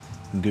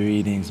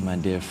Greetings, my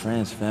dear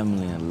friends,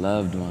 family, and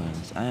loved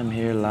ones. I am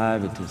here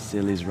live at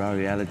Tassili's Raw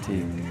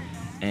Reality,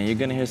 and you're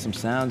gonna hear some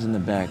sounds in the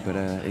back, but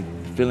a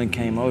feeling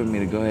came over me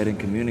to go ahead and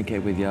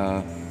communicate with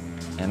y'all,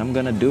 and I'm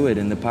gonna do it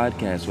in the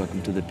podcast.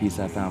 Welcome to the Peace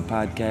I Found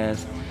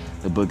podcast.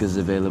 The book is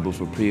available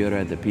for pre-order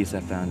at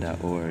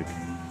thepeaceifound.org.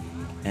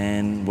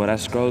 And what I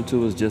scrolled to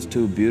was just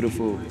three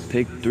beautiful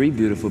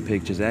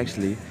pictures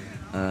actually,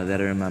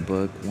 that are in my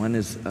book. One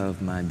is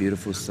of my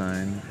beautiful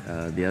son,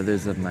 the other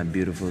is of my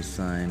beautiful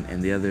son,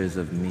 and the other is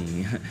of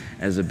me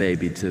as a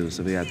baby too.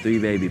 So we got three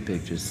baby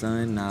pictures,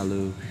 son,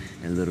 Nalu,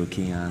 and little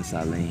Keon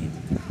Salim.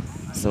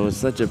 So it's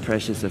such a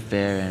precious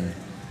affair, and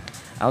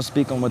I'll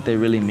speak on what they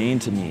really mean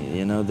to me.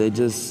 You know,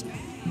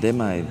 they're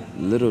my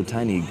little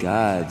tiny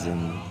gods,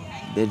 and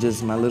they're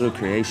just my little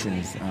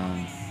creations.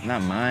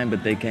 Not mine,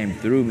 but they came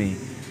through me.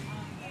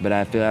 But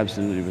I feel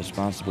absolutely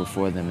responsible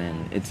for them,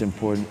 and it's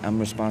important. I'm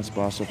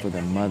responsible also for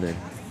their mother.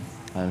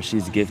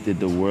 She's gifted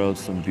the world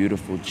some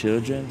beautiful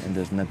children, and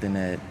there's nothing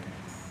that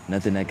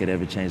could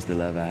ever change the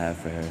love I have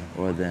for her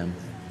or them.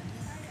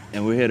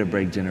 And we're here to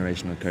break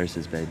generational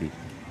curses, baby.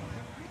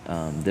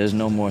 There's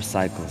no more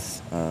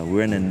cycles.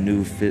 We're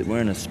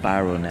in a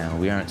spiral now.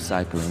 We aren't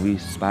cycling, we're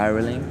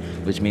spiraling,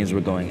 which means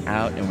we're going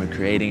out and we're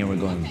creating and we're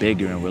going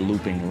bigger and we're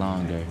looping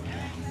longer.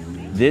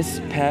 This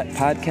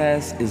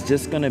podcast is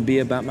just gonna be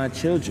about my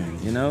children,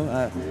 you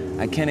know?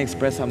 I can't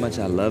express how much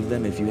I love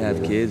them. If you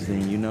have kids,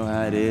 then you know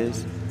how it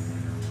is.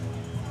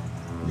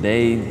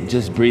 They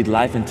just breathe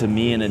life into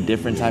me in a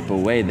different type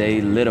of way. They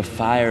lit a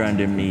fire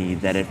under me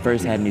that at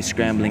first had me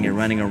scrambling and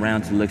running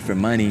around to look for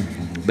money,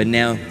 but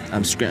now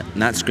I'm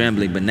not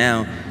scrambling, but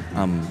now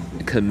I'm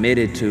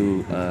committed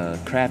to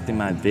crafting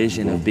my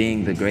vision of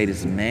being the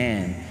greatest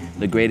man,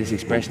 the greatest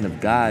expression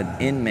of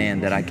God in man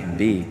that I can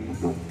be.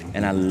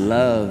 And I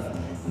love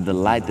the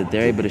light that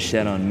they're able to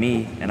shed on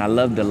me, and I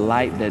love the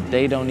light that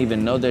they don't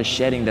even know they're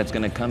shedding that's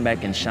gonna come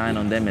back and shine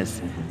on them as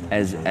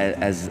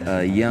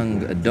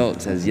young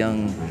adults, as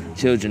young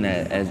children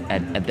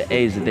at the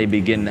age that they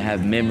begin to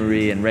have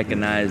memory and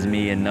recognize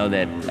me and know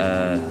that,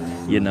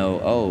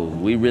 oh,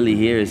 we really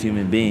here as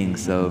human beings.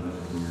 So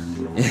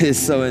it's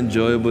so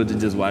enjoyable to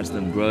just watch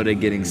them grow. They're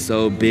getting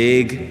so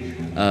big.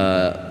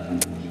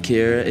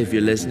 Kira, if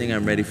you're listening,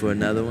 I'm ready for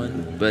another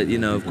one. But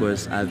of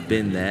course, I've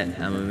been that.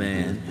 I'm a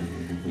man.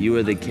 You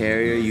are the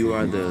carrier. You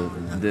are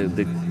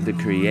the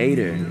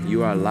creator.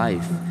 You are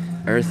life.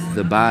 Earth,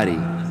 the body.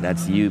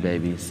 That's you,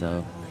 baby.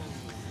 So,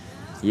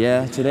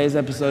 yeah, today's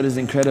episode is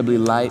incredibly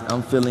light.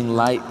 I'm feeling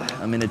light.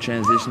 I'm in a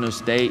transitional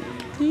state.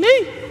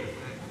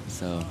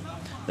 So,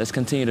 let's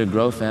continue to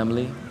grow,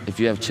 family. If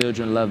you have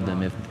children, love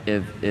them.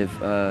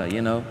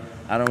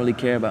 I don't really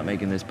care about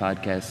making this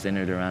podcast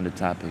centered around a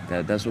topic.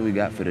 That's what we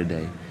got for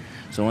today.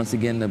 So once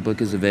again, the book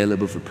is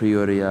available for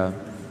pre-order, y'all.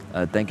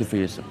 Thank you for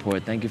your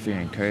support. Thank you for your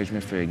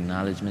encouragement, for your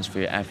acknowledgments, for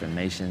your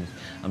affirmations.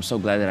 I'm so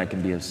glad that I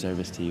can be of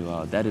service to you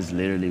all. That is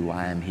literally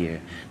why I'm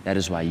here. That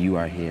is why you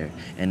are here.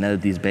 And now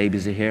that these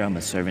babies are here, I'm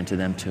a servant to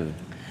them too.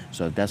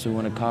 So if that's what we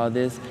want to call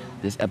this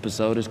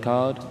episode is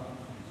called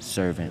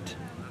Servant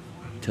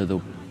to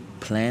the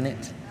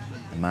Planet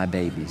and My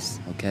Babies,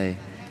 okay?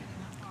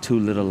 Two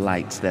little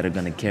lights that are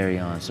going to carry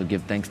on. So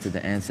give thanks to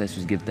the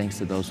ancestors. Give thanks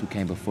to those who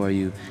came before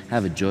you.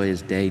 Have a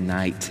joyous day,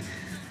 night,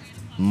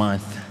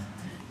 month,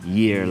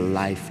 year,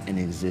 life, and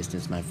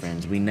existence, my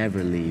friends. We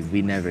never leave.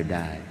 We never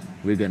die.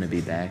 We're going to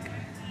be back.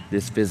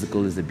 This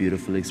physical is a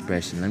beautiful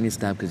expression. Let me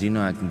stop because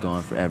I can go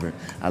on forever.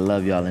 I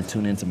love y'all, and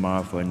tune in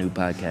tomorrow for a new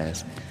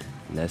podcast.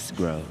 Let's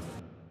grow.